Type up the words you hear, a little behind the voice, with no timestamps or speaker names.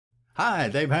Hi,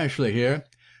 Dave Ashley here.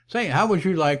 Say, how would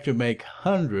you like to make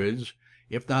hundreds,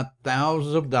 if not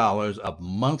thousands of dollars of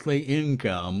monthly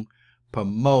income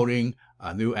promoting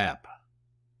a new app?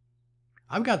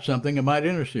 I've got something that might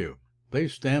interest you.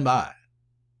 Please stand by.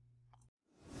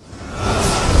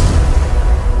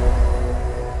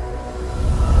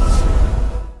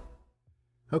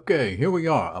 Okay, here we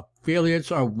are.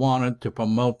 Affiliates are wanted to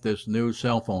promote this new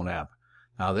cell phone app.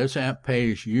 Now, this app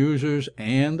pays users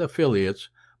and affiliates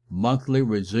monthly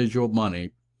residual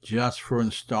money just for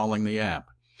installing the app.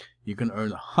 You can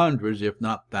earn hundreds, if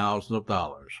not thousands of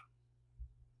dollars.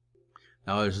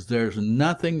 Now, there's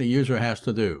nothing the user has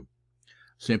to do.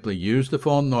 Simply use the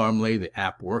phone normally. The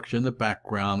app works in the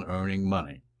background, earning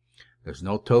money. There's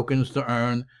no tokens to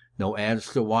earn, no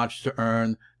ads to watch to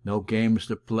earn, no games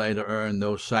to play to earn,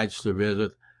 no sites to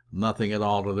visit, nothing at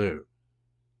all to do.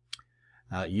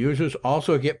 Now, users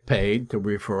also get paid to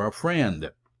refer a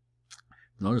friend.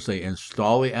 Notice they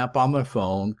install the app on their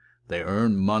phone. They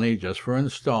earn money just for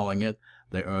installing it.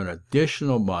 They earn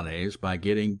additional monies by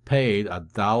getting paid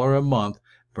 $1 a month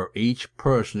for each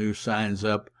person who signs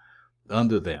up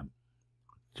under them.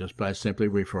 Just by simply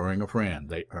referring a friend,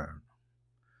 they earn.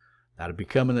 Now, to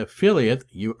become an affiliate,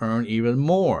 you earn even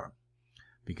more,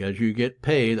 because you get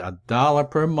paid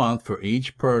 $1 per month for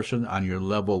each person on your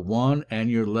level 1 and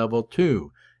your level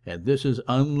 2, and this is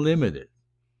unlimited.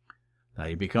 Now,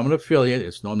 you become an affiliate,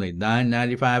 it's normally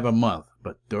 $9.95 a month,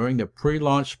 but during the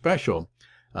pre-launch special,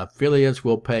 affiliates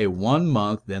will pay 1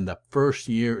 month, then the first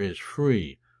year is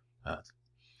free.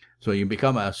 So you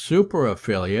become a super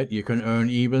affiliate, you can earn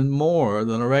even more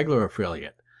than a regular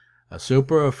affiliate. A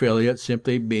super affiliate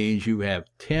simply means you have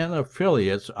 10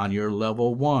 affiliates on your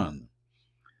level 1.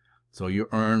 So you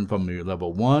earn from your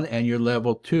level 1 and your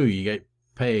level 2. You get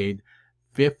paid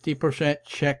 50%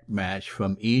 check match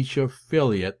from each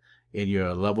affiliate in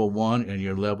your level 1 and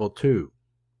your level 2.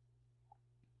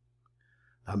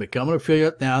 Now become an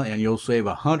affiliate now and you'll save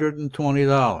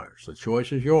 $120. The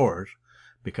choice is yours.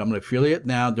 Become an affiliate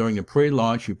now. During the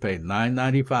pre-launch, you pay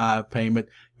 $9.95 payment.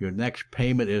 Your next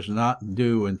payment is not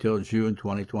due until June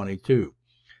 2022.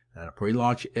 And a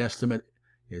pre-launch estimate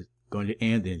is going to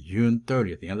end in June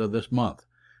 30th, the end of this month.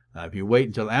 Now, if you wait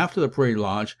until after the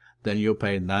pre-launch, then you'll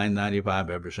pay $9.95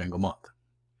 every single month.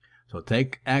 So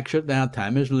take action now.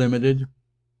 Time is limited.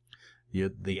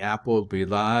 The app will be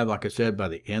live, like I said, by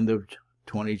the end of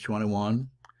 2021.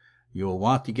 You will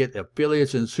want to get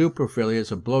affiliates and super affiliates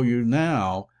to blow you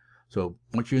now. So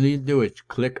what you need to do is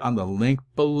click on the link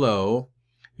below.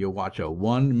 You'll watch a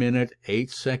 1-minute,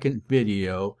 8-second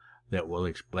video that will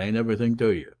explain everything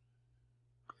to you.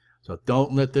 So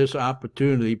don't let this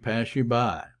opportunity pass you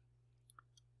by.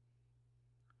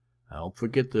 Don't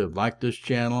forget to like this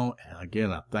channel. And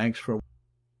again, thanks for